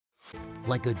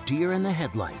Like a deer in the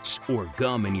headlights or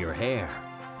gum in your hair,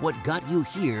 what got you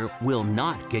here will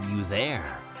not get you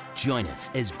there. Join us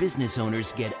as business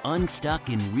owners get unstuck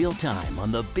in real time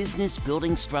on the business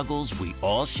building struggles we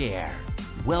all share.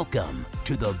 Welcome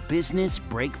to the Business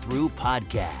Breakthrough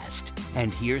Podcast.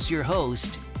 And here's your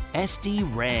host, Esty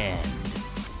Rand.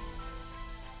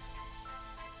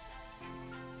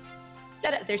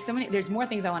 There's more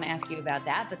things I want to ask you about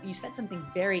that, but you said something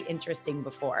very interesting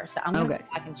before. So I'm going to go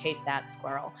back and chase that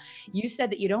squirrel. You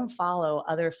said that you don't follow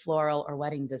other floral or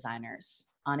wedding designers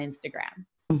on Instagram.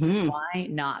 Mm-hmm. Why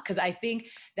not? Because I think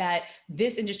that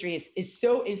this industry is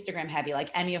so Instagram heavy. Like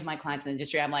any of my clients in the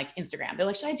industry, I'm like, Instagram. They're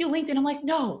like, should I do LinkedIn? I'm like,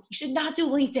 no, you should not do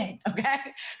LinkedIn. Okay.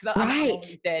 Because I'm a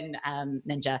LinkedIn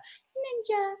ninja.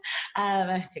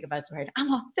 Take a buzzword.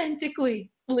 I'm authentically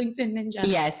LinkedIn ninja.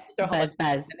 Yes. Buzz.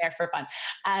 In there for fun.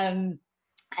 And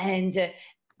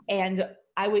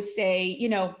I would say,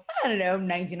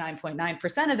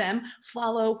 99.9% of them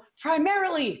follow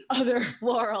primarily other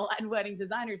floral and wedding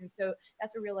designers. And so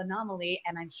that's a real anomaly.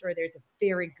 And I'm sure there's a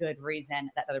very good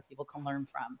reason that other people can learn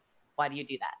from. Why do you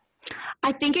do that?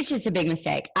 I think it's just a big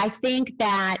mistake. I think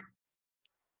that,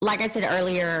 like I said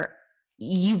earlier,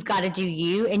 you've got to do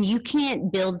you, and you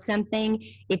can't build something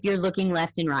if you're looking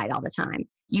left and right all the time.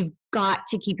 You've got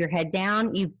to keep your head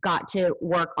down. You've got to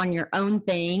work on your own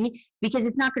thing because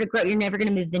it's not going to grow. You're never going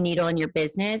to move the needle in your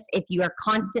business if you are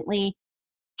constantly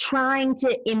trying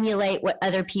to emulate what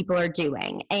other people are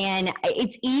doing. And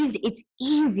it's easy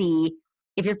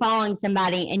if you're following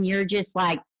somebody and you're just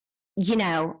like,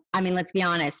 let's be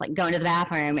honest, like going to the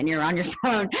bathroom and you're on your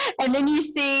phone and then you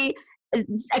see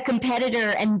a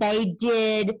competitor and they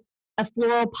did a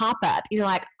floral pop-up. You're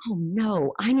like, oh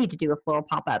no, I need to do a floral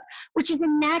pop-up, which is a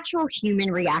natural human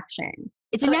reaction.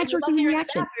 It's a natural human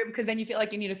reaction. Because then you feel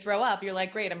like you need to throw up. You're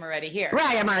like, great, I'm already here.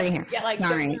 Right, I'm already here. Yeah, like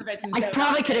sorry. So I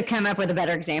probably could have come up with a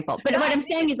better example. But what I'm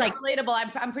saying is like relatable.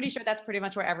 I'm pretty sure that's pretty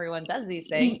much where everyone does these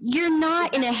things. You're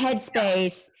not in a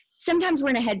headspace. Sometimes we're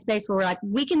in a headspace where we're like,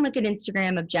 we can look at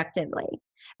Instagram objectively.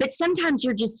 But sometimes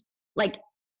you're just like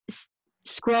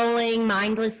scrolling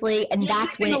mindlessly, and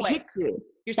that's when it hits you.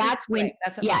 That's when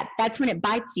it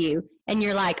bites you, and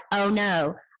you're like, oh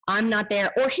no, I'm not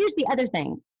there. Or here's the other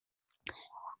thing.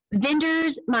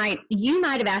 Vendors you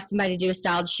might have asked somebody to do a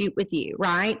styled shoot with you,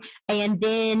 right? And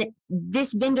then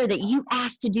this vendor that you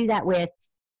asked to do that with,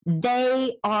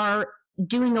 they are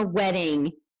doing a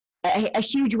wedding, a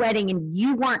huge wedding, and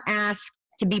you weren't asked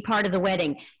to be part of the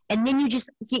wedding. And then you just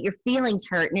get your feelings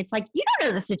hurt. And it's like, you don't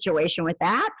know the situation with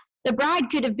that. The bride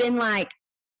could have been like,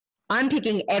 I'm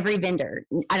picking every vendor.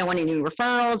 I don't want any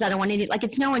referrals. I don't want any, like,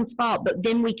 it's no one's fault. But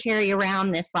then we carry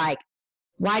around this, like,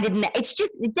 why didn't that?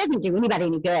 It doesn't do anybody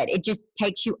any good. It just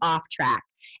takes you off track.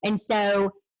 And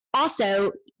so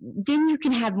also, then you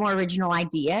can have more original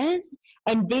ideas.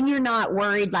 And then you're not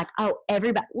worried like, oh,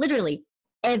 literally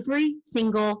every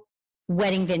single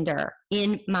wedding vendor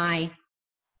in my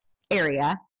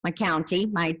area, my county,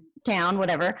 my town,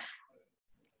 whatever,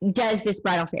 does this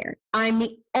bridal fair. I'm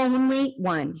the only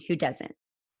one who doesn't.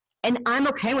 And I'm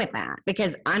okay with that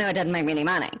because I know it doesn't make me any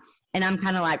money. And I'm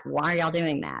kind of like, why are y'all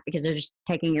doing that? Because they're just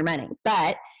taking your money.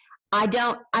 But I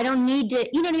don't need to,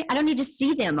 I don't need to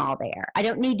see them all there. I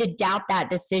don't need to doubt that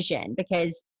decision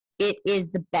because it is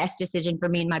the best decision for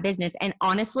me and my business. And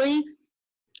honestly,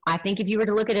 I think if you were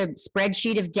to look at a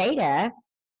spreadsheet of data,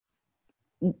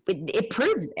 it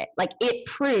proves it. Like it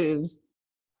proves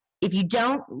if you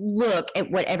don't look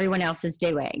at what everyone else is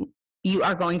doing, you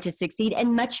are going to succeed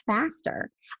and much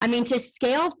faster. I mean, to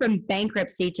scale from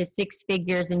bankruptcy to 6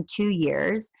 figures in 2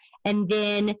 years, and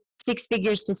then 6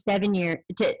 figures to 7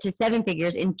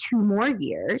 figures in 2 more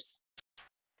years,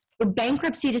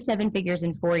 bankruptcy to 7 figures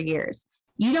in 4 years.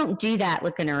 You don't do that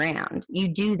looking around. You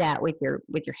do that with your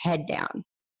head down.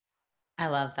 I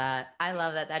love that.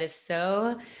 That is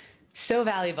so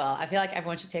valuable. I feel like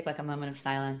everyone should take like a moment of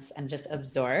silence and just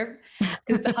absorb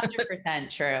because it's 100%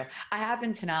 true. I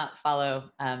happen to not follow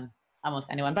almost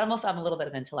anyone, but I'm a little bit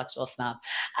of an intellectual snob.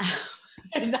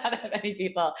 There's not that many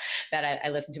people that I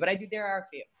listen to, but there are a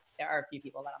few. There are a few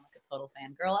people that I'm like a total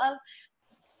fangirl of.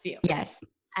 Few. Yes.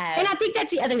 And I think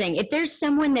that's the other thing. If there's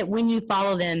someone that when you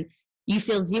follow them, you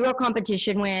feel zero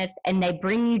competition with, and they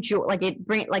bring you joy,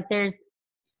 there's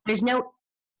no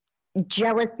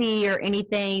jealousy or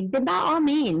anything, then by all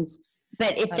means.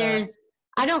 But if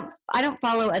I don't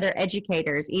follow other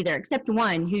educators either, except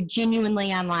one who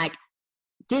genuinely I'm like,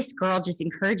 this girl just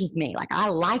encourages me. Like, I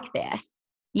like this,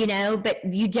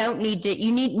 but you don't need to,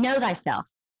 know thyself.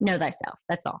 Know thyself.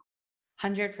 That's all.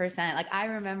 100%. Like I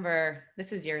remember,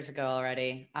 this is years ago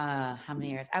already. How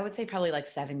many years? I would say probably like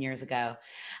 7 years ago.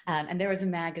 And there was a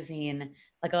magazine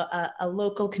like a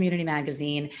local community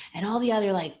magazine, and all the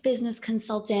other like business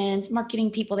consultants,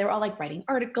 marketing people, they were all like writing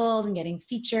articles and getting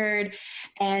featured.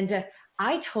 And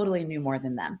I totally knew more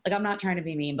than them. Like, I'm not trying to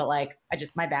be mean, but like,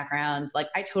 my backgrounds, like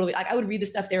I would read the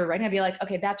stuff they were writing. I'd be like,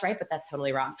 okay, that's right, but that's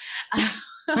totally wrong.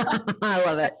 I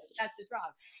love it. That's just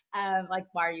wrong. Like,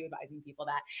 why are you advising people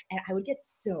that? And I would get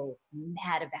so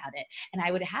mad about it. And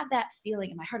I would have that feeling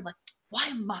in my heart, like, why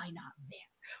am I not there?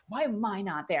 Why am I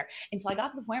not there? Until I got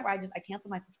to the point where I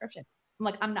canceled my subscription. I'm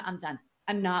like, I'm done.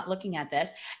 I'm not looking at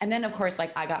this. And then of course,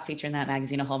 like, I got featured in that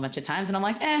magazine a whole bunch of times, and I'm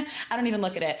like, I don't even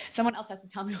look at it. Someone else has to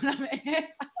tell me when I'm in it,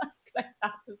 because I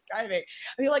stopped subscribing.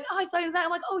 And you're like, oh, I saw you that. I'm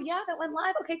like, oh yeah, that went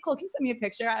live. Okay, cool. Can you send me a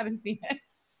picture? I haven't seen it.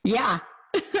 Yeah.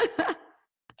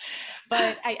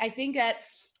 But I think that,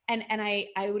 and I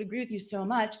would agree with you so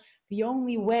much. The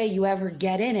only way you ever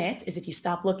get in it is if you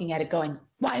stop looking at it going,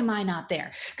 why am I not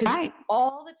there? Because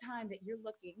all the time that you're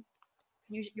looking,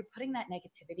 you're putting that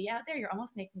negativity out there. You're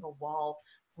almost making a wall,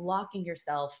 blocking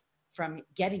yourself from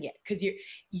getting it, because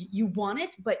you want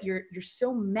it, but you're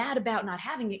so mad about not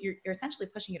having it. You're essentially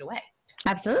pushing it away.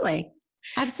 Absolutely.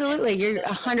 You're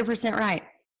 100% right.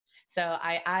 So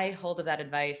I hold to that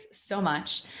advice so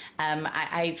much.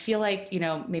 I feel like,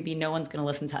 maybe no one's going to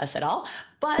listen to us at all,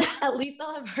 but at least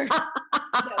I'll have heard.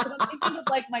 I'm thinking of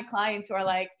like my clients who are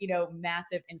like,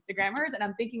 massive Instagrammers. And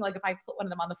I'm thinking like, if I put one of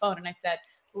them on the phone and I said,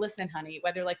 listen, honey,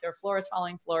 whether like they're florist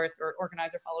following florists or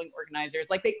organizer following organizers,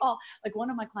 like they all, like one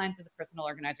of my clients is a personal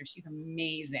organizer. She's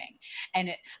amazing.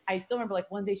 And I still remember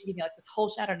like one day she gave me like this whole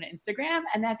shout out on Instagram.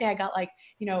 And that day I got like,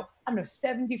 I don't know,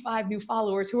 75 new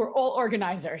followers who are all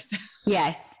organizers.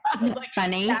 Yes. Like,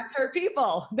 funny. That's her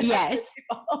people. Yes.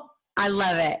 I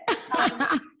love it.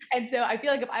 And so I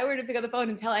feel like if I were to pick up the phone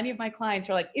and tell any of my clients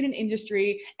who are like in an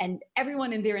industry and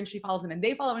everyone in their industry follows them and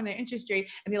they follow in their industry,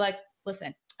 and be like,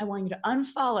 listen, I want you to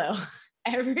unfollow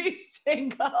every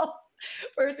single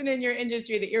person in your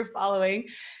industry that you're following,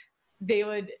 they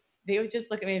would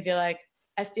just look at me and be like,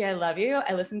 Esty, I love you.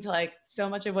 I listen to like so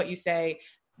much of what you say,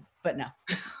 but no.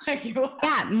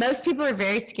 Yeah, most people are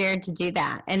very scared to do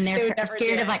that. And they're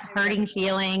scared of like hurting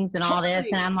feelings and all this.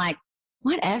 And I'm like,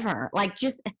 whatever, like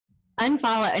just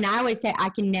unfollow. And I always say I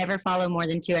can never follow more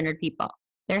than 200 people.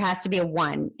 There has to be a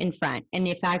 1 in front. And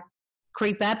if I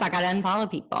creep up, I got to unfollow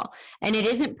people. And it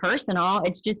isn't personal.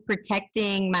 It's just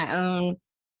protecting my own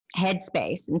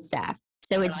headspace and stuff.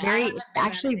 So it's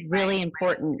actually really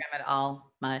important. At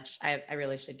all much. I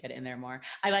really should get in there more.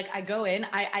 I go in,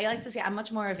 I like to say I'm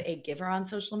much more of a giver on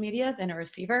social media than a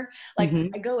receiver. Like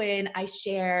I go in, I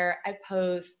share, I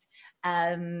post,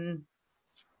 I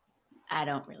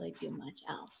don't really do much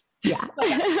else. Yeah.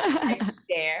 I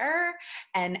share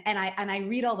and I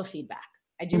read all the feedback.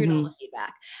 I do read all the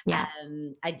feedback. Yeah.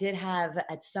 I did have,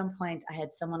 at some point, I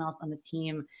had someone else on the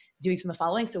team doing some of the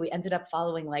following. So we ended up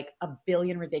following like 1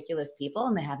 billion ridiculous people,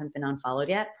 and they haven't been unfollowed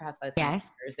yet. Perhaps by the time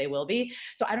they will be.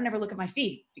 So I don't ever look at my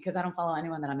feed because I don't follow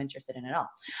anyone that I'm interested in at all.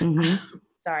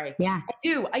 Sorry. Yeah.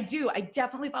 I do. I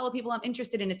definitely follow people I'm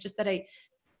interested in. It's just that I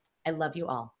love you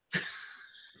all.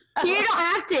 You don't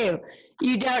have to.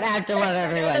 You don't have to love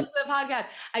everyone. The podcast.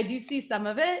 I do see some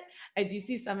of it.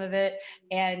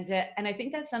 And I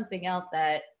think that's something else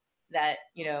that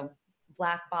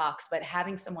black box, but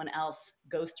having someone else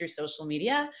ghost your social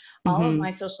media. All of my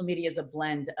social media is a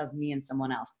blend of me and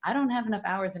someone else. I don't have enough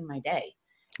hours in my day.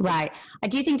 Right. I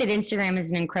do think that Instagram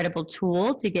is an incredible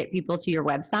tool to get people to your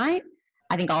website.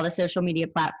 I think all the social media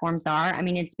platforms are. I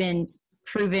mean, it's been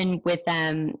proven with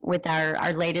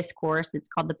our latest course. It's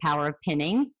called The Power of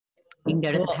Pinning. You can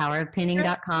go to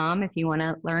thepowerofpinning.com if you want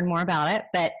to learn more about it.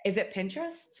 But is it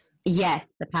Pinterest?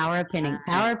 Yes, The Power of Pinning,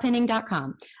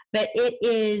 powerofpinning.com. But it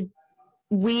is,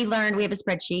 we have a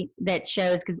spreadsheet that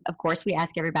shows, because of course we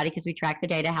ask everybody because we track the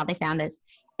data, how they found us.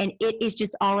 And it is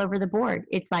just all over the board.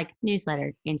 It's like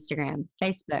newsletter, Instagram,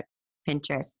 Facebook,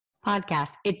 Pinterest,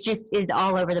 podcast. It just is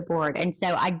all over the board. And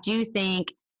so I do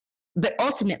think, but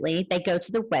ultimately they go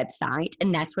to the website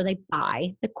and that's where they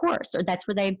buy the course, or that's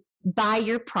where they buy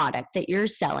your product that you're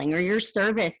selling or your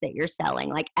service that you're selling.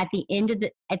 Like at the end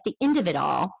of it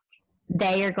all,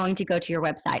 they are going to go to your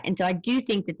website. And so I do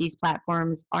think that these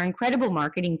platforms are incredible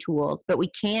marketing tools, but we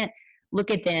can't look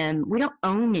at them. We don't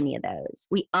own any of those.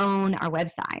 We own our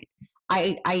website.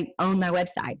 I own my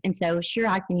website. And so sure,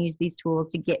 I can use these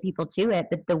tools to get people to it,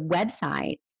 but the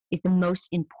website is the most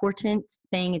important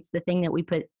thing. It's the thing that we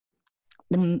put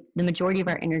the majority of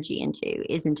our energy into,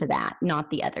 is into that, not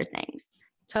the other things.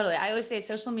 Totally. I always say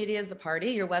social media is the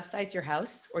party. Your website's your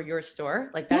house or your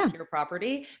store. Like that's your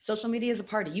property. Social media is a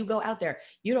party. You go out there.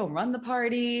 You don't run the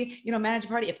party. You don't manage the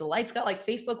party. If the lights go, like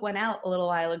Facebook went out a little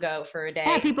while ago for a day.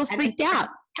 Yeah, people freaked out.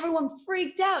 Everyone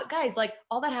freaked out. Guys, like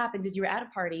all that happened is you were at a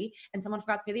party and someone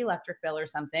forgot to pay the electric bill or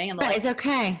something. And but it's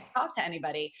okay. Talk to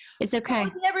anybody. It's okay.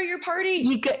 It was never your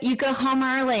party. You go home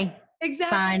early.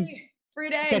 Exactly. Fine. Free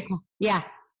day. Okay. Yeah.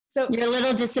 So you're a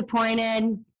little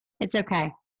disappointed. It's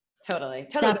okay. Totally.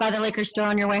 Stop by the liquor store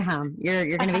on your way home.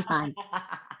 You're going to be fine.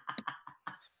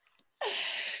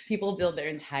 People build their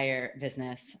entire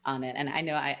business on it. And I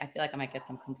know I feel like I might get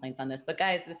some complaints on this, but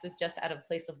guys, this is just out of a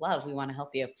place of love. We want to help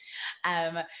you.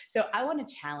 So I want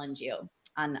to challenge you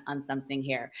on something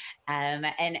here. And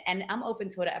I'm open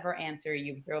to whatever answer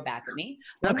you throw back at me.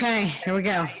 Okay, here we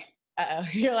go. Uh-oh.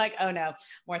 You're like, oh no,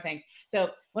 more things.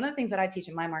 So one of the things that I teach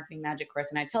in my marketing magic course,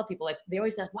 and I tell people, like, they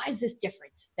always say, why is this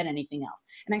different than anything else?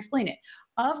 And I explain it.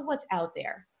 Of what's out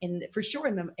there, for sure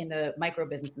in the micro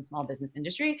business and small business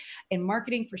industry, in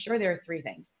marketing, for sure, there are three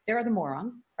things. There are the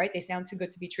morons, right? They sound too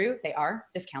good to be true. They are.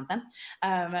 Discount them.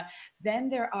 Then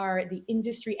there are the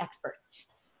industry experts,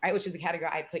 right? Which is the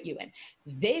category I put you in.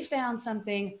 They found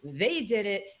something. They did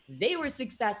it. They were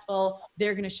successful.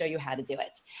 They're going to show you how to do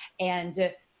it.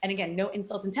 And again, no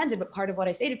insults intended, but part of what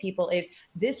I say to people is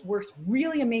this works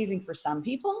really amazing for some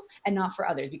people and not for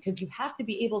others, because you have to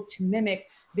be able to mimic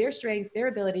their strengths, their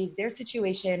abilities, their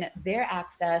situation, their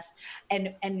access,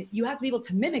 and you have to be able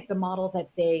to mimic the model that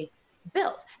they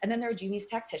built. And then there are genius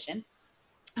tacticians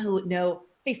who know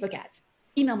Facebook ads,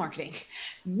 email marketing,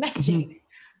 messaging,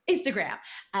 Instagram.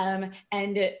 How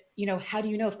do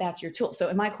you know if that's your tool? So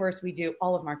in my course, we do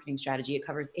all of marketing strategy. It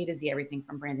covers A to Z, everything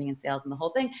from branding and sales and the whole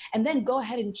thing. And then go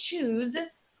ahead and choose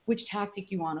which tactic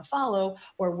you want to follow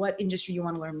or what industry you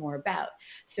want to learn more about.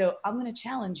 So I'm going to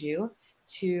challenge you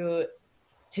to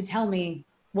tell me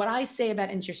what I say about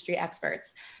industry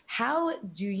experts. How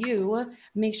do you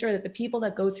make sure that the people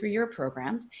that go through your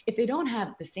programs, if they don't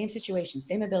have the same situation,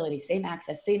 same ability, same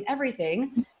access, same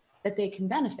everything, that they can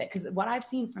benefit? Because what I've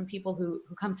seen from people who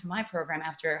come to my program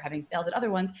after having failed at other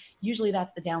ones, usually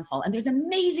that's the downfall. And there's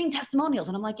amazing testimonials.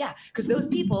 And I'm like, yeah, because those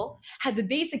people had the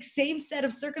basic same set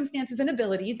of circumstances and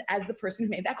abilities as the person who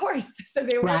made that course. So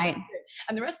they were right.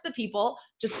 And the rest of the people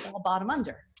just fall bottom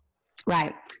under.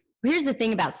 Right. Well, here's the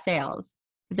thing about sales.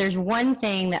 If there's one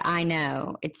thing that I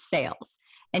know, it's sales.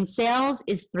 And sales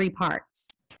is three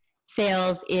parts.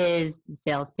 Sales is the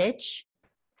sales pitch.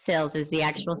 Sales is the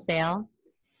actual sale.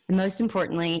 And most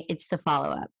importantly, it's the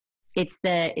follow-up. It's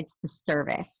the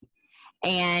service.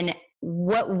 And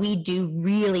what we do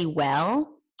really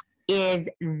well is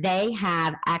they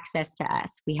have access to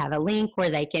us. We have a link where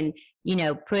they can,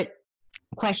 put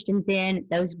questions in.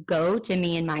 Those go to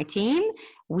me and my team.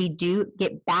 We do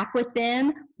get back with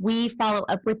them. We follow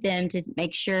up with them to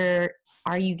make sure,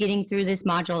 are you getting through this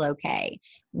module okay?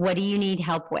 What do you need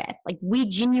help with? Like we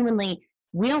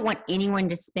don't want anyone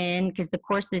to spend, because the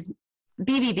course is,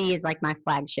 BBB is like my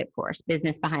flagship course,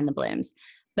 Business Behind the Blooms.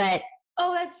 But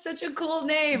oh, that's such a cool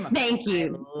name. Thank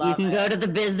you. You can go to the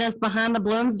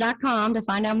businessbehindtheblooms.com to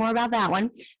find out more about that one.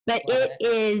 But it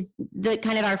is the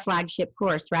kind of our flagship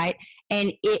course, right?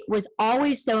 And it was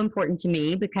always so important to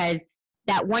me because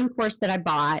that one course that I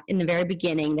bought in the very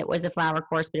beginning, that was a flower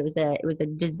course, but it was a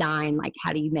design, like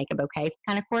how do you make a bouquet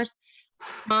kind of course.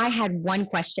 I had one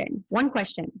question,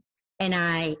 and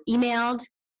I emailed,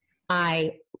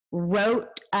 I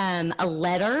wrote a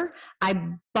letter, I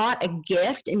bought a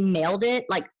gift and mailed it,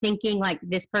 like thinking like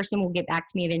this person will get back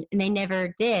to me, and they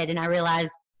never did. And I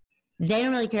realized they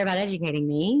don't really care about educating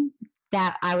me,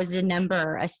 that I was a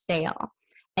number, a sale.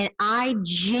 And I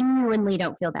genuinely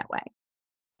don't feel that way.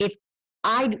 If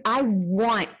I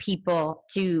want people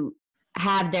to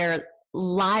have their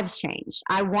lives changed.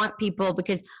 I want people,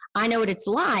 because I know what it's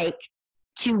like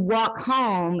to walk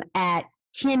home at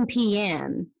 10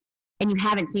 p.m. and you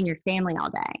haven't seen your family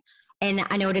all day. And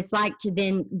I know what it's like to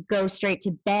then go straight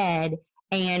to bed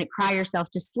and cry yourself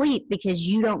to sleep because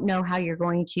you don't know how you're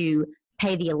going to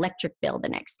pay the electric bill the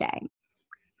next day.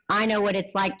 I know what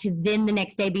it's like to then the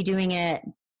next day be doing a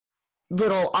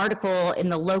little article in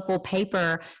the local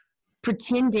paper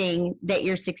pretending that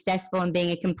you're successful and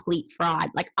being a complete fraud.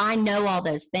 Like I know all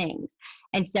those things.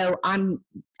 And so I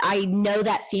know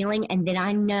that feeling. And then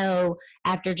I know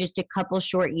after just a couple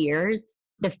short years,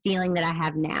 the feeling that I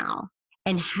have now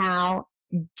and how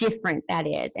different that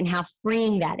is and how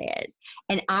freeing that is.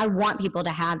 And I want people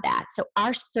to have that. So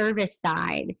our service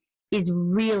side is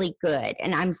really good.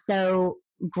 And I'm so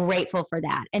grateful for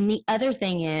that. And the other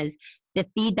thing is the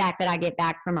feedback that I get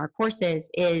back from our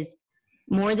courses is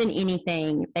more than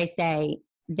anything, they say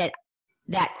that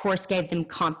that course gave them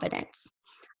confidence.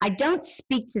 I don't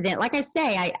speak to them. Like I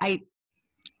say,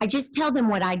 I just tell them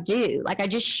what I do. Like I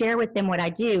just share with them what I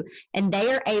do, and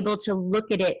they are able to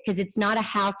look at it, because it's not a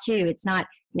how-to. It's not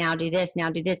now do this, now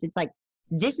do this. It's like,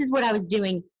 this is what I was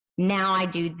doing. Now I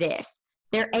do this.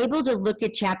 They're able to look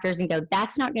at chapters and go,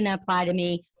 that's not going to apply to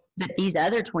me, but these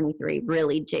other 23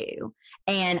 really do.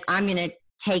 And I'm going to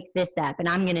take this up and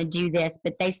I'm going to do this.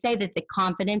 But they say that the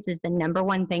confidence is the number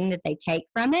one thing that they take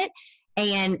from it.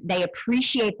 And they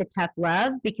appreciate the tough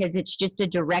love because it's just a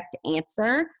direct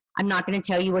answer. I'm not going to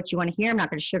tell you what you want to hear. I'm not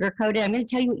going to sugarcoat it. I'm going to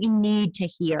tell you what you need to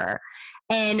hear.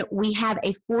 And we have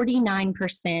a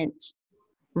 49%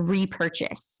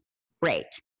 repurchase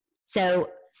rate. So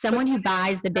someone who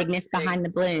buys the Bigness Behind the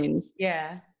Blooms,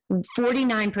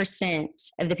 49%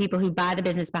 of the people who buy the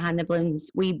Business Behind the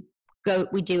Blooms, we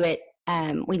do it,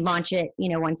 we launch it,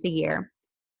 once a year.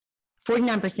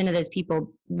 49% of those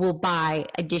people will buy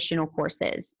additional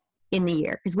courses in the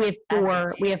year, because we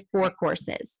have four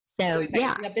courses. So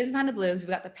yeah, we got Business Behind the Blooms. We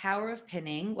got the Power of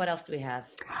Pinning. What else do we have?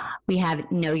 We have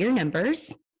Know Your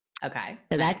Numbers. Okay.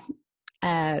 So that's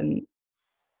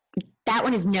that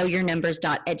one is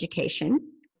knowyournumbers.education.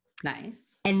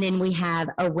 Nice. And then we have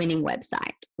a winning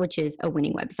website, which is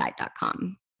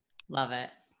awinningwebsite.com. Love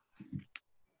it.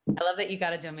 I love that you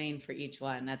got a domain for each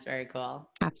one. That's very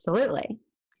cool. Absolutely.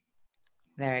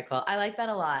 Very cool. I like that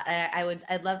a lot.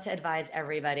 I'd love to advise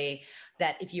everybody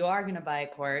that if you are going to buy a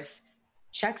course,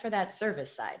 check for that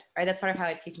service side, right? That's part of how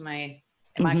I teach in my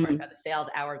course about the sales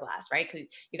hourglass, right? Because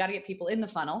you got to get people in the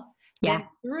funnel, then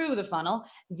through the funnel,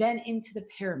 then into the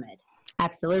pyramid.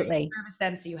 Absolutely. Service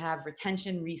them so you have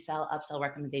retention, resell, upsell,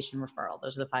 recommendation, referral.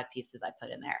 Those are the 5 pieces I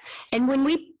put in there. And when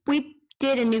we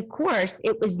did a new course,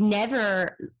 it was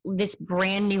never this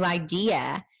brand new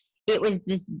idea. It was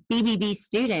this BBB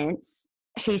students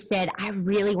who said, I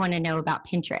really want to know about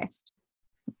Pinterest.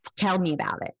 Tell me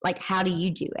about it. Like, how do you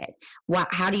do it?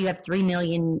 How do you have 3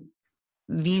 million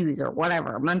views or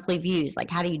whatever, monthly views?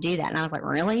 Like, how do you do that? And I was like,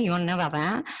 really? You want to know about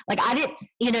that? Like, I didn't,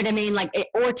 you know what I mean? Like,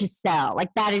 or to sell.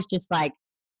 Like, that is just like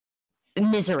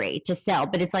misery to sell.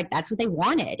 But it's like, that's what they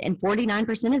wanted. And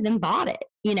 49% of them bought it,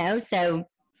 So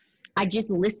I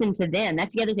just listened to them.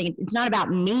 That's the other thing. It's not about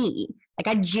me.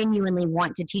 Like, I genuinely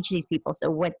want to teach these people. So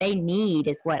what they need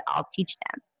is what I'll teach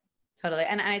them. Totally.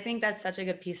 And I think that's such a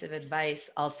good piece of advice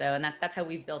also. And that's how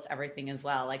we've built everything as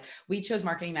well. Like, we chose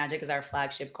Marketing Magic as our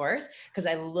flagship course because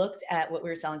I looked at what we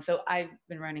were selling. So I've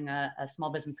been running a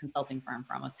small business consulting firm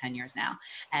for almost 10 years now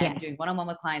and doing one-on-one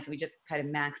with clients. And we just kind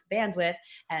of maxed bandwidth.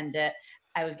 And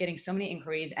I was getting so many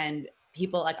inquiries, and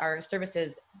people, like, our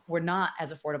services were not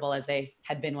as affordable as they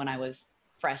had been when I was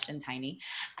fresh and tiny.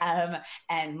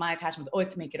 And my passion was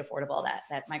always to make it affordable,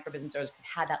 that micro business owners could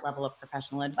have that level of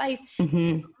professional advice. Let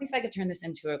me see if I could turn this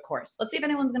into a course. Let's see if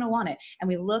anyone's going to want it. And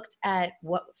we looked at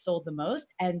what sold the most,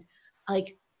 and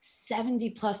like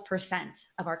 70+%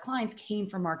 of our clients came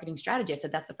from marketing strategy. I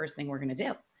said, that's the first thing we're going to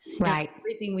do. Right.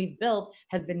 Everything we've built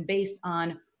has been based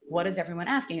on what is everyone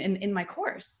asking? And in my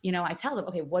course, I tell them,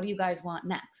 okay, what do you guys want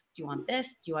next? Do you want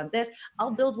this? Do you want this? I'll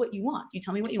build what you want. You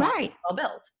tell me what you want. I'll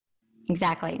build.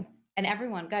 Exactly. And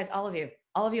everyone, guys, all of you,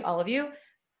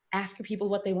 ask your people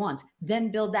what they want,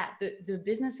 then build that. The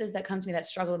businesses that come to me that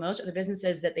struggle the most are the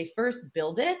businesses that they first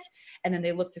build it and then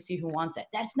they look to see who wants it.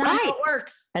 That's not how it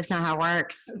works. That's not how it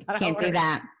works. Can't do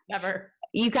that. Never.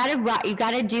 You got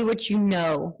to do what you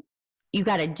know. You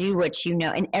got to do what you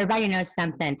know. And everybody knows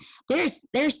something.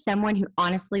 There's someone who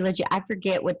honestly, legit, I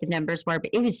forget what the numbers were,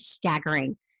 but it was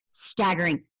staggering,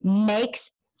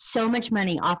 makes so much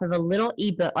money off of a little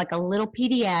ebook, like a little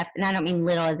PDF. And I don't mean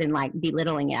little as in like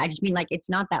belittling it. I just mean like, it's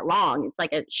not that long. It's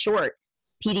like a short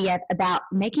PDF about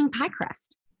making pie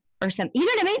crust or something. You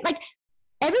know what I mean? Like,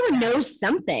 everyone knows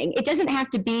something. It doesn't have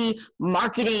to be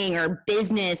marketing or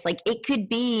business. Like, it could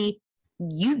be,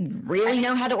 you really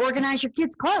know how to organize your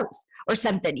kids' clothes or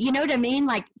something. You know what I mean?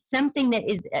 Like, something that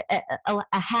is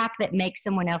a hack that makes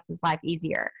someone else's life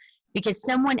easier, because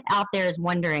someone out there is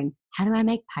wondering, how do I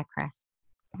make pie crust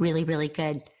really, really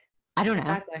good? I don't know.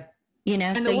 Exactly.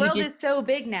 And so the world is so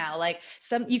big now. Like,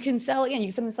 you can sell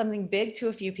something big to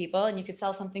a few people, and you can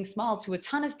sell something small to a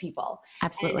ton of people.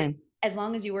 Absolutely. And as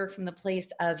long as you work from the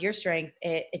place of your strength,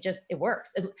 it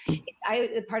works.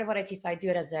 Part of what I teach, so I do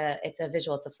it as it's a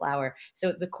visual, it's a flower.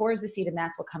 So the core is the seed, and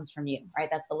that's what comes from you, right?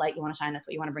 That's the light you want to shine. That's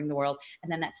what you want to bring to the world.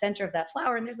 And then that center of that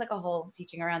flower, and there's like a whole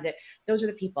teaching around it. Those are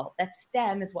the people. That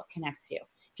stem is what connects you.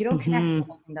 If you don't connect,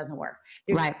 the whole thing doesn't work.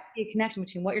 There's a connection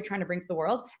between what you're trying to bring to the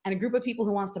world and a group of people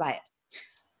who wants to buy it.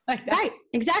 Like that. Right.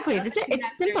 Exactly. That's it.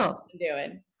 It's simple.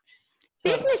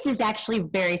 Business is actually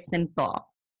very simple.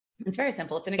 It's very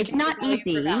simple. It's not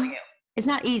easy. It's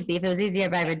not easy. If it was easy,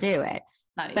 everybody would do it.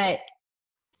 Not easy. But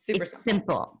Super it's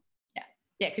simple.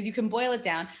 Yeah, because you can boil it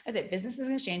down. I say business is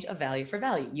an exchange of value for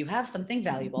value. You have something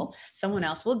valuable. Someone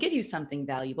else will give you something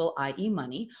valuable, i.e.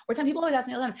 money. Or some people always ask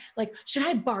me all the time, like, should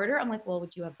I barter? I'm like, well,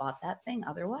 would you have bought that thing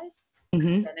otherwise?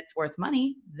 Then it's worth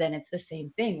money. Then it's the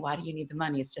same thing. Why do you need the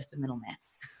money? It's just a middleman.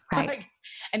 Right. Like,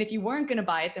 and if you weren't going to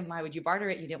buy it, then why would you barter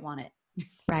it? You didn't want it.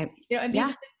 Right. And these are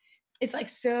just, it's like,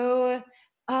 so,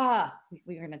 we're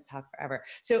going to talk forever.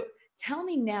 So tell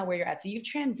me now where you're at. So you've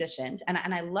transitioned, and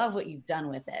I love what you've done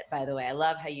with it, by the way. I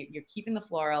love how you're keeping the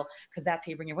floral, because that's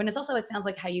how you bring your witness. Also, it sounds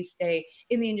like how you stay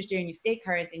in the industry and you stay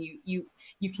current, and you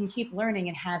can keep learning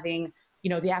and having,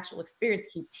 the actual experience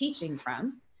to keep teaching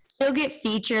from. Still get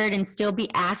featured and still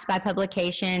be asked by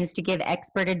publications to give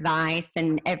expert advice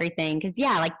and everything. Because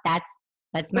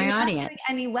that's my audience.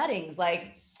 Any weddings?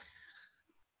 Like,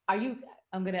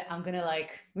 I'm gonna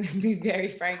like be very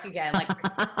frank again. Like,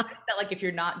 like if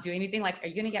you're not doing anything, like, are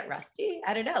you gonna get rusty?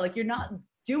 I don't know. Like, you're not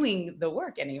doing the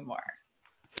work anymore.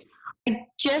 I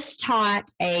just taught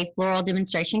a floral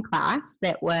demonstration class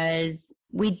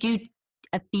we do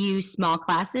a few small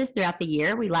classes throughout the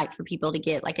year. We like for people to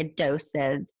get like a dose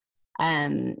of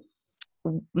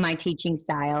my teaching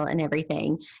style and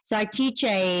everything. So I teach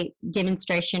a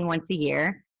demonstration once a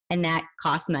year, and that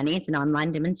costs money. It's an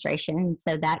online demonstration.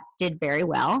 So that did very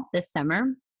well this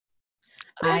summer.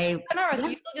 You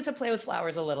still get to play with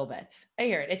flowers a little bit. I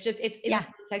hear it. It's just, it's in the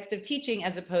context of teaching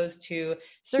as opposed to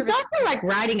service. It's also like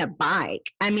riding a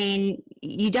bike. I mean,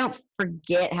 you don't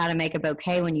forget how to make a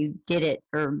bouquet when you did it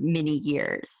for many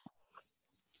years.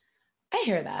 I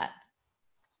hear that.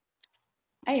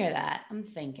 I'm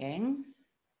thinking.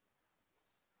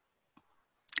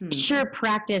 Sure,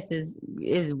 practice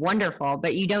is wonderful,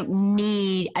 but you don't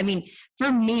need, I mean,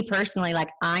 for me personally, like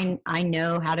I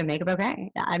know how to make a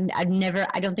bouquet. I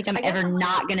don't think I'm ever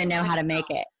not going to know how to make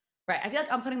it. Right. I feel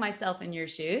like I'm putting myself in your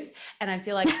shoes, and I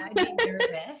feel like I'd be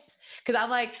nervous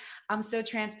because I'm so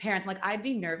transparent. Like, I'd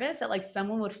be nervous that like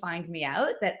someone would find me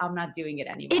out that I'm not doing it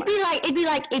anymore. It'd be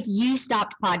like if you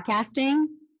stopped podcasting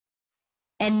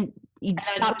and you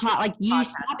stop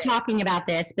talking about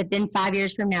this, but then 5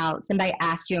 years from now, somebody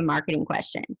asked you a marketing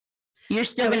question. You're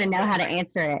still going to know how to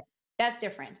answer it. That's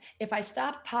different. If I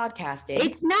stopped podcasting,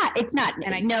 it's not.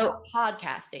 And I know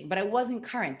podcasting, but I wasn't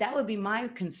current. That would be my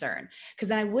concern, because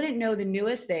then I wouldn't know the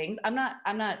newest things. I'm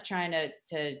not trying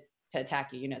to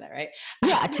attack you. You know that, right?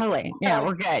 Yeah, totally. Yeah,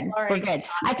 we're good. We're good.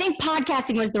 I think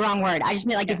podcasting was the wrong word. I just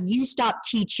mean like if you stopped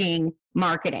teaching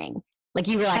marketing. Like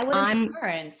you were like,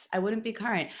 I wouldn't be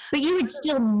current. But you would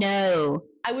still know.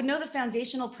 I would know the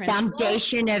foundational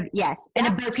principles. And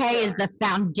a bouquet is the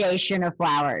foundation of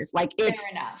flowers. Like it's,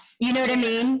 fair enough. You know what I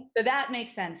mean? So that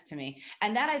makes sense to me.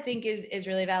 And that I think is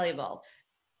really valuable.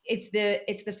 It's the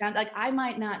like, I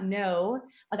might not know,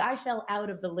 like I fell out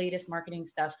of the latest marketing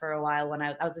stuff for a while when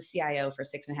I was the CIO for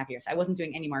 6.5 years. I wasn't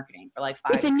doing any marketing for like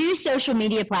 5 years. If a new social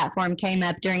media platform came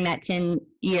up during that 10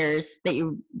 years that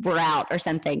you were out or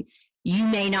something, you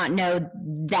may not know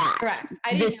that. Correct.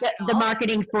 The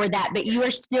marketing for that, but you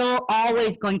are still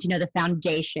always going to know the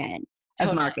foundation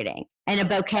of marketing. And a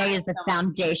bouquet is the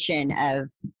foundation of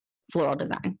floral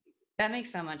design. That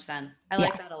makes so much sense. I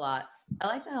like that a lot.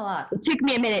 It took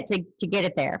me a minute to get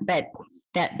it there, but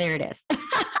there it is.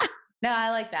 No, I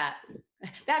like that.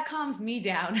 That calms me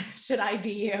down. Should I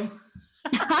be you?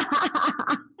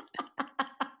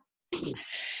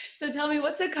 So tell me,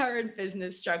 what's a current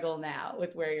business struggle now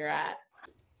with where you're at?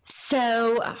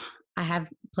 So I have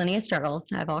plenty of struggles.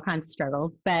 I have all kinds of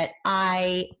struggles, but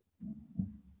I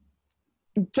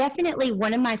definitely,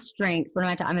 one of my strengths,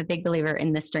 I'm a big believer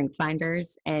in the strength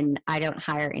finders, and I don't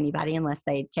hire anybody unless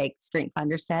they take strength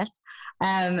finders test.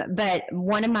 But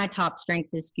one of my top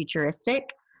strengths is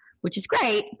futuristic, which is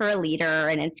great for a leader,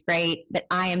 and it's great, but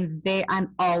I'm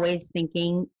always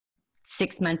thinking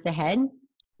 6 months ahead.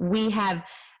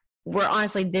 We're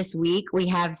honestly, this week, we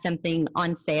have something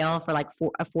on sale for like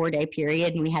a 4-day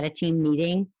period, and we had a team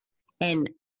meeting, and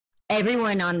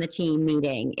everyone on the team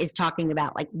meeting is talking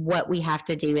about like what we have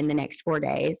to do in the next 4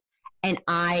 days. And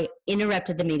I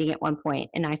interrupted the meeting at one point,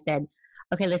 and I said,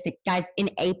 okay, listen, guys, in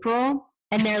April,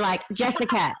 and they're like,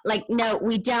 Jessica, like, no,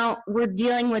 we don't, we're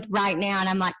dealing with right now. And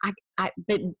I'm like,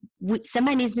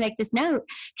 somebody needs to make this note,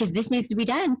 because this needs to be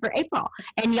done for April.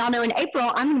 And y'all know in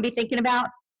April, I'm going to be thinking about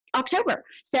October.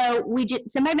 So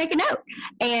somebody make a note.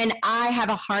 And I have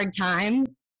a hard time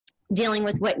dealing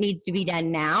with what needs to be done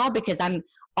now, because I'm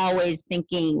always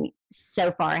thinking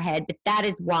so far ahead. But that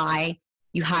is why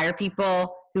you hire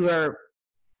people who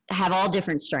have all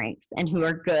different strengths and who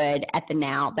are good at the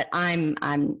now. But I'm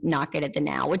not good at the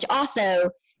now, which also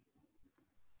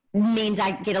means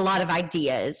I get a lot of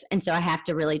ideas. And so I have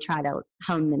to really try to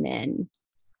hone them in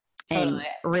and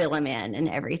reel them in and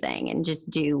everything, and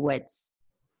just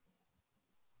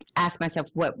ask myself,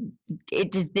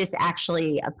 does this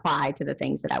actually apply to the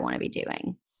things that I want to be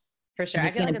doing? For sure.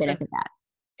 I feel like benefit that.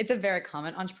 It's a very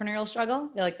common entrepreneurial struggle.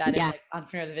 I feel like that is like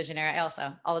entrepreneur, the visionary. I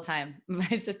also, all the time, my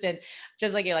assistant,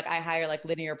 just like you, like I hire like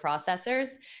linear processors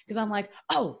because I'm like,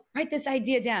 oh, write this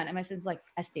idea down. And my assistant's like,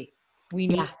 Esty, we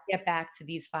need to get back to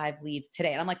these 5 leads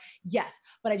today. And I'm like, yes,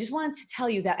 but I just wanted to tell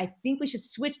you that I think we should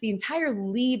switch the entire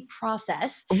lead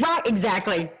process. Right.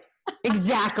 Exactly.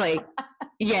 Exactly.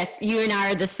 Yes. You and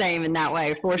I are the same in that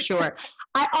way, for sure.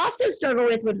 I also struggle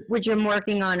with which I'm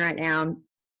working on right now,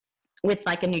 with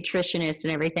like a nutritionist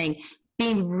and everything,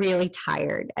 being really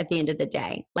tired at the end of the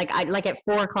day. Like at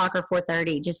 4:00 or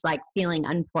 4:30, just like feeling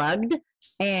unplugged.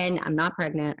 And I'm not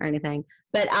pregnant or anything,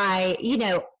 but I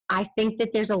think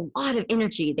that there's a lot of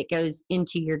energy that goes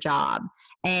into your job,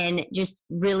 and just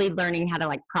really learning how to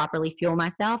like properly fuel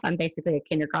myself. I'm basically a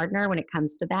kindergartner when it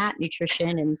comes to that,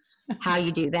 nutrition and how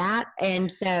you do that. And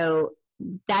so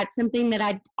that's something that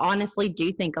I honestly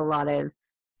do think a lot of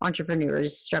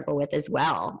entrepreneurs struggle with as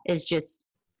well, is just,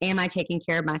 am I taking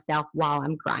care of myself while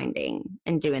I'm grinding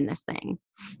and doing this thing?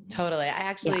 Totally. I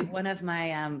actually, one of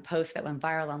my posts that went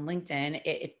viral on LinkedIn,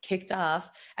 it kicked off,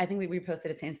 I think we reposted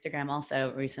it to Instagram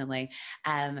also recently,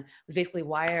 was basically,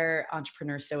 why are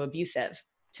entrepreneurs so abusive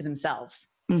to themselves?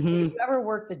 Mm-hmm. If you ever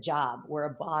worked a job where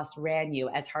a boss ran you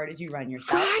as hard as you run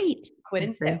yourself, quit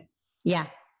and sue. Yeah.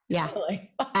 Yeah, totally.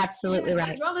 Absolutely right.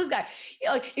 What's wrong with this guy?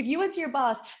 Like, if you went to your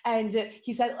boss and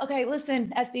he said, okay,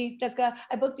 listen, Esty, Jessica,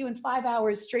 I booked you in 5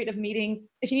 hours straight of meetings.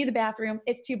 If you need the bathroom,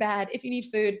 it's too bad. If you need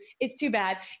food, it's too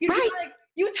bad. You'd be like,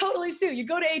 you would totally sue. You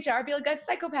go to HR, be like, that's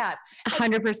psychopath.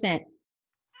 100%.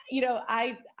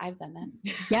 I've done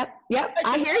that. Yep.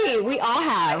 I hear you. We all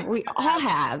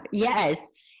have. Yes.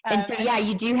 And so,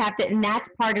 you do have to, and that's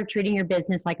part of treating your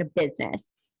business like a business,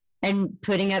 and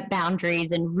putting up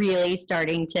boundaries, and really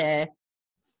starting to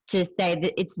say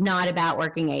that it's not about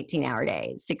working 18-hour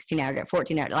days, 16-hour days,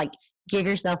 14-hour, like give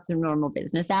yourself some normal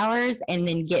business hours and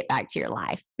then get back to your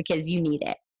life, because you need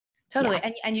it. Totally.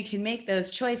 Yeah. And you can make those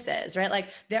choices, right? Like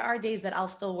there are days that I'll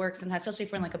still work sometimes, especially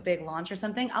if we're in like a big launch or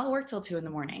something, I'll work till 2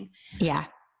 a.m. Yeah.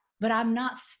 But I'm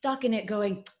not stuck in it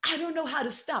going, I don't know how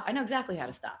to stop. I know exactly how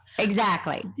to stop.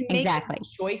 Exactly. You can make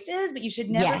choices, but you should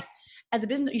never, as a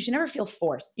business, you should never feel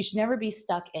forced. You should never be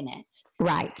stuck in it.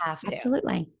 Right. You have to.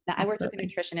 Absolutely. Now, I worked with a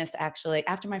nutritionist actually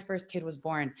after my first kid was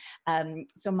born.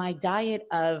 So my diet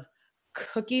of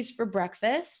cookies for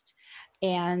breakfast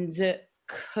and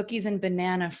cookies and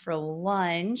banana for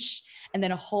lunch, and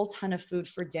then a whole ton of food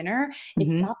for dinner,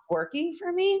 it stopped working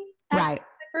for me. Right.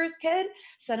 My first kid,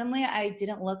 suddenly I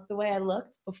didn't look the way I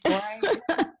looked before I had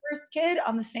my first kid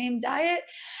on the same diet.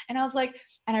 And I was like,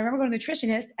 and I remember going to the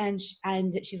nutritionist,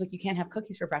 and she's like, you can't have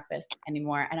cookies for breakfast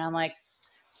anymore. And I'm like,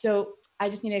 so I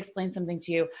just need to explain something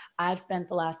to you. I've spent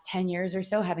the last 10 years or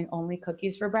so having only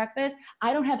cookies for breakfast.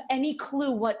 I don't have any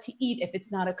clue what to eat if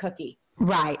it's not a cookie.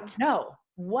 Right. No.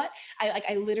 What?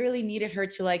 I literally needed her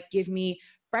to like give me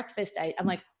breakfast. I'm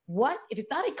like, what? If it's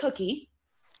not a cookie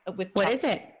with what is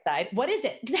it? Side, what is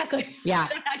it? Exactly. Yeah.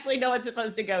 I don't actually know what's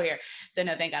supposed to go here. So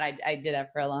no, thank God I did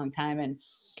that for a long time. And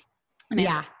I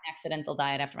had an accidental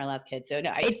diet after my last kid. So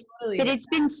no, it's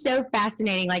been so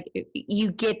fascinating. Like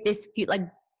you get this, like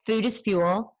food is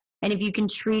fuel. And if you can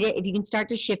treat it, if you can start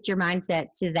to shift your mindset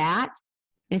to that,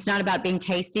 and it's not about being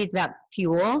tasty, it's about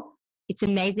fuel. It's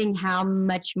amazing how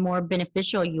much more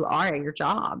beneficial you are at your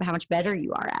job, how much better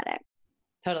you are at it.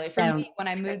 Totally. For me, when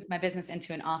I moved my business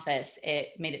into an office, it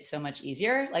made it so much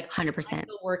easier. Like 100%. I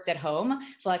still worked at home.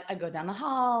 So like I go down the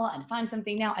hall and find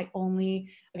something. Now I won't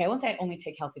say I only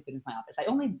take healthy food into my office. I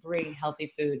only bring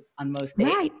healthy food on most days.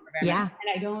 Right. Yeah.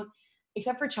 And I don't,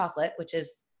 except for chocolate, which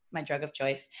is my drug of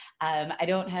choice. I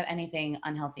don't have anything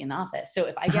unhealthy in the office. So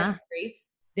if I get hungry,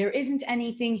 there isn't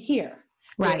anything here.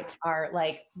 Right. There are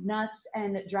like nuts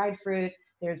and dried fruits.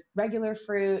 There's regular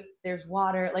fruit. There's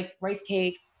water, like rice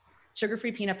cakes,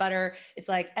 sugar-free peanut butter. It's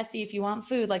like, Esty, if you want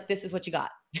food, like this is what you got.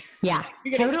 Yeah,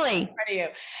 totally.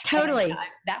 Totally.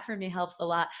 That for me helps a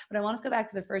lot. But I want to go back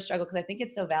to the first struggle because I think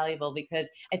it's so valuable, because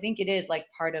I think it is like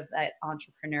part of that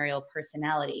entrepreneurial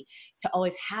personality to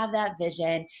always have that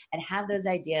vision and have those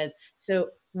ideas. So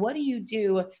what do you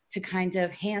do to kind of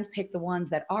handpick the ones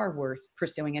that are worth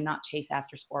pursuing and not chase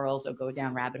after squirrels or go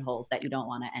down rabbit holes that you don't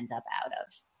want to end up out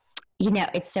of? You know,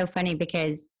 it's so funny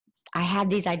because I had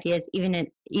these ideas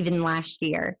even last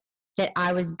year that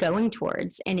I was going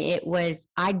towards. And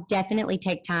I definitely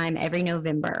take time every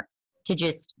November to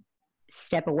just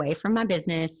step away from my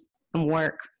business and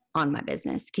work on my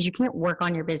business because you can't work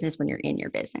on your business when you're in your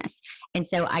business. And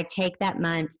so I take that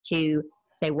month to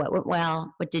say what went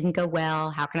well, what didn't go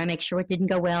well, how can I make sure what didn't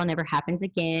go well never happens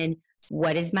again?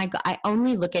 What is my I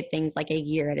only look at things like a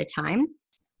year at a time.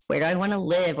 Where do I want to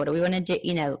live? What do we want to do?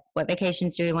 You know, what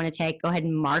vacations do we want to take? Go ahead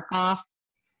and mark off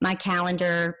my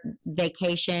calendar,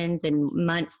 vacations and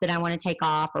months that I want to take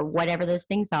off or whatever those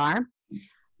things are.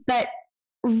 But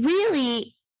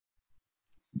really,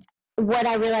 what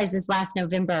I realized this last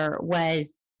November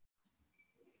was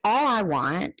all I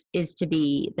want is to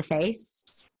be the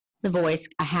face, the voice.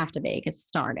 I have to be because it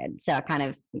started. So I kind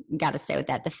of got to stay with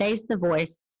that. The face, the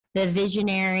voice, the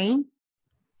visionary.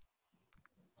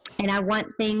 And I want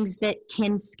things that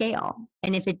can scale.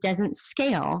 And if it doesn't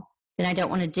scale, then I don't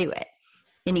want to do it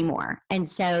anymore. And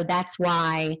so that's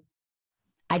why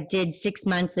I did 6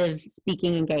 months of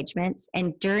speaking engagements.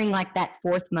 And during like that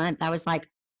 4th month, I was like,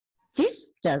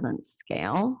 this doesn't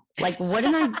scale. Like, what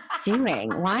am I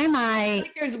doing? Why am I?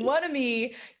 Like there's one of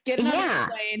me getting on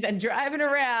airplanes and driving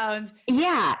around.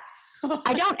 Yeah.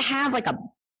 I don't have like a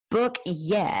book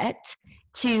yet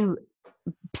to,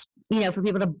 you know, for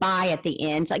people to buy at the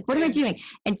end. It's like, what am I doing?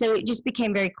 And so it just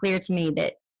became very clear to me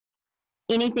that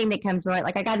anything that comes right,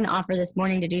 like I got an offer this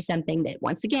morning to do something that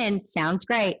once again sounds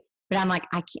great, but I'm like,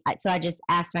 I can't. So I just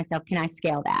asked myself, can I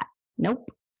scale that? Nope,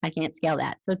 I can't scale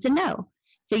that. So it's a no.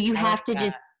 So you have to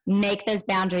just make those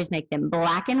boundaries, make them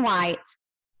black and white,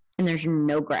 and there's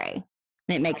no gray.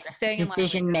 And it makes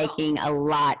decision making a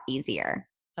lot easier.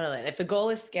 Totally. If the goal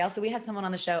is scale, so we had someone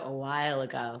on the show a while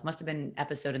ago, must have been an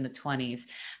episode in the 20s.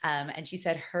 And she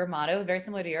said her motto, very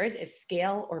similar to yours, is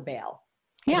scale or bail.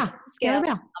 Yeah. Scale or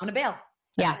bail. I'm going to bail.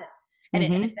 That's it. And,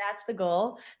 and if that's the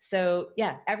goal, so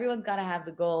yeah, everyone's got to have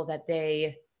the goal that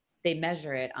they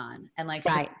measure it on. And like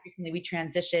recently we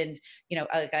transitioned, you know,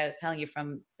 like I was telling you,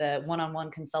 from the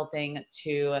one-on-one consulting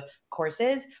to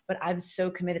courses, but I'm so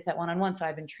committed to that one-on-one. So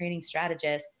I've been training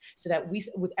strategists so that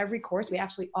with every course, we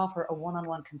actually offer a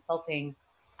one-on-one consulting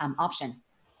option.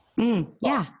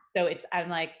 Yeah. So it's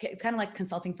kind of like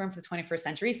consulting firm for the 21st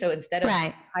century. So instead of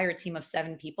hire a team of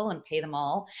 7 people and pay them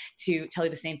all to tell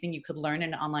you the same thing you could learn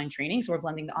in online training. So we're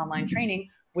blending the online training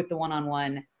with the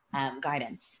one-on-one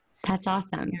guidance. That's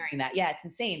awesome. Hearing that. Yeah, it's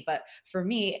insane. But for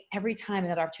me, every time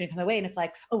another opportunity comes my way and it's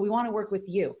like, oh, we want to work with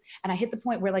you. And I hit the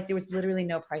point where like there was literally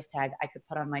no price tag I could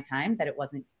put on my time that it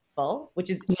wasn't full, which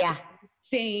is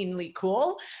insanely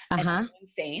cool. And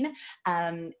insane.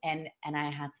 And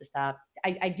I had to stop.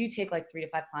 I do take like 3 to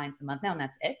 5 clients a month now, and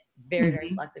that's it. Very, very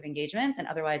selective engagements. And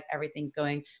otherwise everything's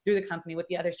going through the company with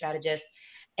the other strategists.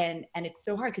 And it's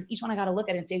so hard because each one I got to look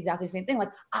at it and say exactly the same thing. Like,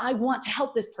 I want to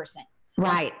help this person.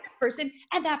 Right. This person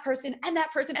and that person and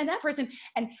that person and that person.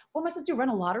 And what am I supposed to do? Run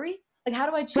a lottery? Like, how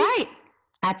do I choose? Right.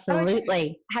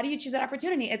 Absolutely. How do you choose that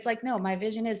opportunity? It's like, no, my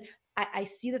vision is I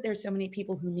see that there's so many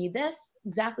people who need this,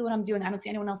 exactly what I'm doing. I don't see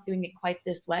anyone else doing it quite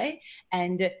this way.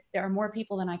 And there are more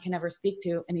people than I can ever speak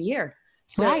to in a year.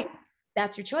 So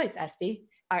that's your choice, Esty.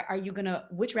 Are you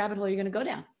which rabbit hole are you going to go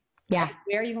down? Yeah.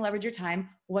 Where are you going to leverage your time?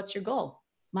 What's your goal?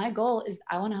 My goal is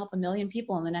I want to help 1 million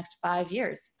people in the next 5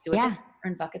 years. Do it,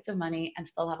 earn buckets of money, and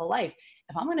still have a life.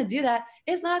 If I'm going to do that,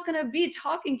 it's not going to be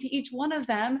talking to each one of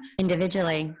them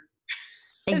individually.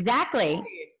 Exactly.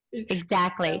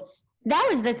 Exactly. That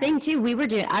was the thing too.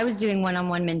 I was doing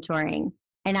one-on-one mentoring,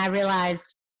 and I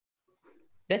realized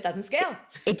that doesn't scale.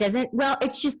 It doesn't. Well,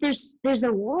 it's just there's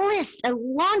a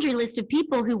laundry list of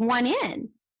people who want in,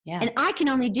 and I can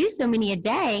only do so many a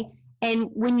day. And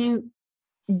when you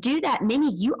do that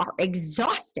many, you are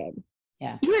exhausted.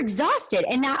 Yeah. You're exhausted.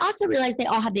 And I also realized they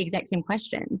all have the exact same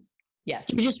questions. Yes.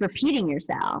 So you're just repeating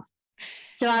yourself.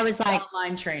 So I was like,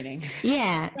 online training.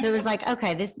 Yeah. So it was like,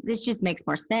 okay, this just makes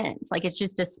more sense. Like, it's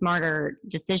just a smarter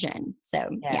decision. So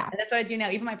yeah. And that's what I do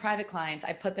now. Even my private clients,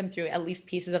 I put them through at least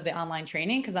pieces of the online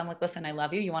training. Cause I'm like, listen, I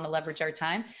love you. You want to leverage our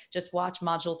time. Just watch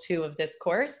module 2 of this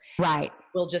course. Right.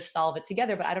 We'll just solve it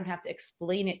together, but I don't have to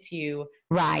explain it to you.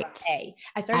 Right.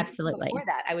 I started Absolutely. Before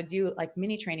that. I would do like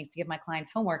mini trainings to give my clients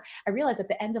homework. I realized at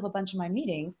the end of a bunch of my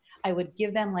meetings, I would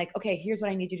give them like, okay, here's what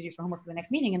I need you to do for homework for the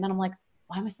next meeting. And then I'm like,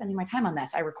 why am I spending my time on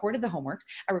this? I recorded the homeworks.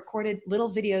 I recorded little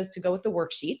videos to go with the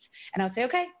worksheets. And I would say,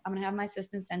 okay, I'm going to have my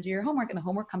assistant send you your homework. And the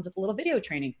homework comes with a little video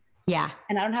training. Yeah.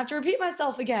 And I don't have to repeat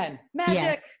myself again. Magic.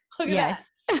 Yes. Look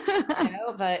at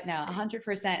that. But no,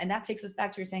 100%. And that takes us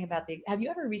back to what you're saying about have you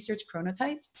ever researched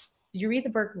chronotypes? Did you read the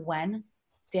book When?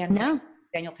 Daniel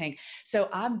Pink. So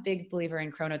I'm a big believer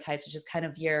in chronotypes, which is kind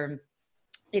of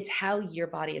it's how your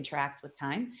body interacts with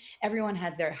time. Everyone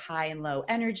has their high and low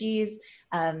energies.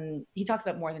 He talks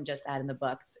about more than just that in the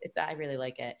book. I really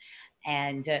like it.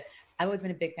 And I've always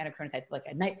been a big fan of chronotypes, like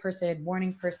a night person,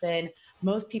 morning person.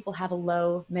 Most people have a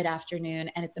low mid-afternoon,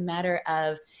 and it's a matter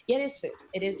of, it is food.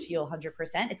 It is fuel,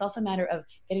 100%. It's also a matter of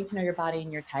getting to know your body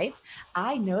and your type.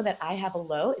 I know that I have a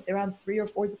low. It's around 3 or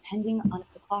 4, depending on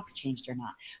if the clock's changed or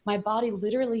not. My body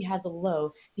literally has a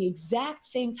low the exact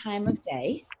same time of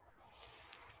day.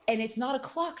 And it's not a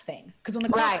clock thing, because when the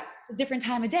clock is a different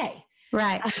time of day.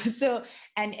 Right. So,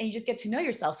 and you just get to know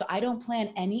yourself. So I don't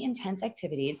plan any intense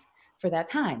activities for that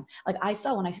time. Like I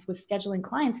saw when I was scheduling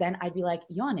clients, then I'd be like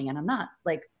yawning, and I'm not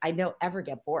like, I don't ever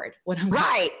get bored when I'm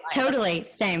totally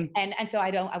same. And so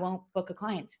I won't book a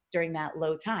client during that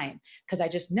low time, because I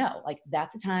just know like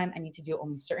that's a time I need to do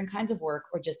only certain kinds of work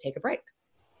or just take a break.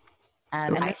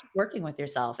 And that's just working with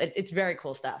yourself. It's very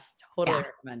cool stuff. Totally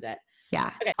recommend it.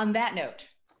 Yeah. Okay. On that note,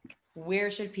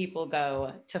 where should people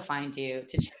go to find you,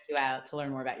 to check you out, to learn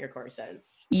more about your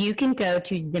courses? You can go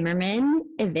to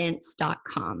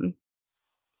ZimmermanEvents.com.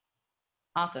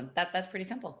 Awesome. That's pretty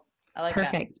simple. I like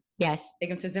Perfect. that. Perfect. Yes. Take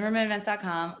them to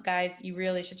ZimmermanEvents.com. Guys, you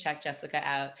really should check Jessica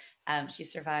out. She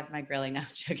survived my grilling. No, I'm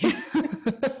joking.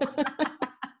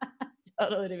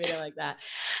 Totally didn't mean it like that.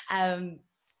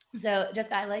 So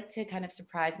Jessica, I like to kind of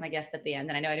surprise my guests at the end.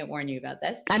 And I know I didn't warn you about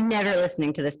this. I'm never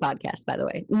listening to this podcast, by the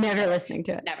way. Never listening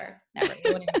to it. Never. We won't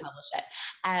even publish it.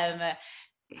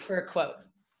 For a quote.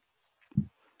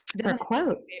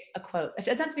 A quote. It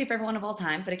doesn't have to be a favorite one of all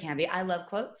time, but it can be. I love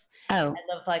quotes. Oh.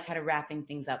 I love like kind of wrapping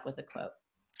things up with a quote.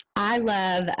 I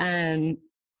love,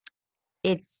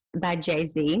 it's by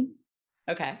Jay-Z.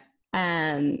 Okay.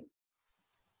 I'm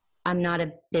not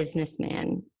a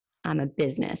businessman. I'm a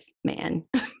businessman.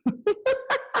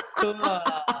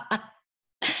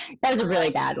 That was a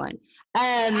really bad one.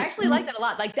 I actually like that a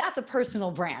lot. Like that's a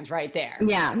personal brand right there.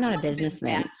 Yeah, I'm not a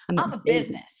businessman. I'm a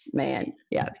businessman.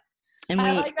 Yeah. And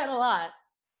I like that a lot.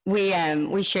 We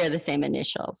share the same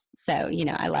initials. So, you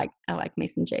know, I like me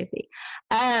some Jay-Z.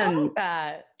 I like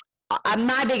that.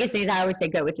 My biggest thing is I always say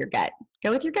go with your gut.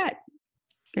 Go with your gut.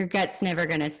 Your gut's never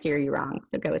going to steer you wrong.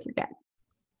 So go with your gut.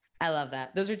 I love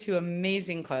that. Those are 2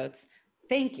 amazing quotes.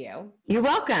 Thank you. You're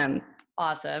welcome.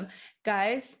 Awesome.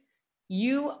 Guys,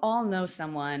 you all know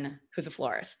someone who's a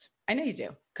florist. I know you do,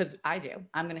 because I do.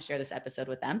 I'm going to share this episode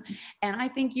with them. And I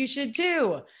think you should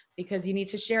too, because you need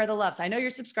to share the love. So I know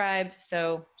you're subscribed.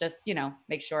 So just, you know,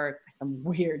 make sure some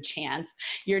weird chance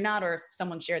you're not, or if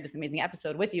someone shared this amazing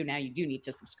episode with you, now you do need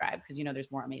to subscribe, because you know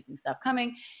there's more amazing stuff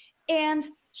coming. And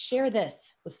share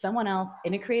this with someone else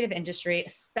in a creative industry,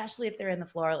 especially if they're in the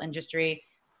floral industry.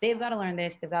 They've got to learn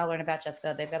this. They've got to learn about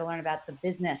Jessica. They've got to learn about the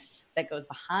business that goes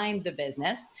behind the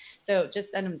business. So just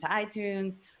send them to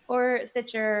iTunes or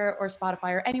Stitcher or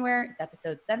Spotify or anywhere. It's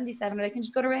episode 77. Or they can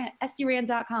just go to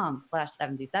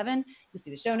sdrand.com/77. You'll see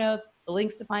the show notes, the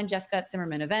links to find Jessica at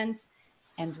Zimmerman Events.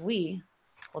 And we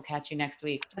will catch you next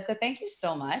week. Jessica, thank you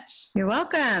so much. You're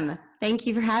welcome. Thank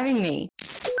you for having me.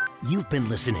 You've been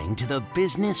listening to the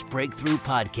Business Breakthrough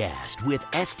Podcast with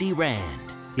SD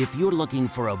Rand. If you're looking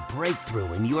for a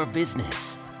breakthrough in your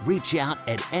business, reach out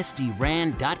at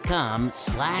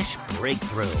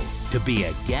sdrand.com/breakthrough to be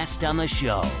a guest on the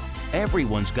show.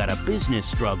 Everyone's got a business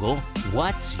struggle.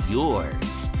 What's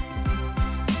yours?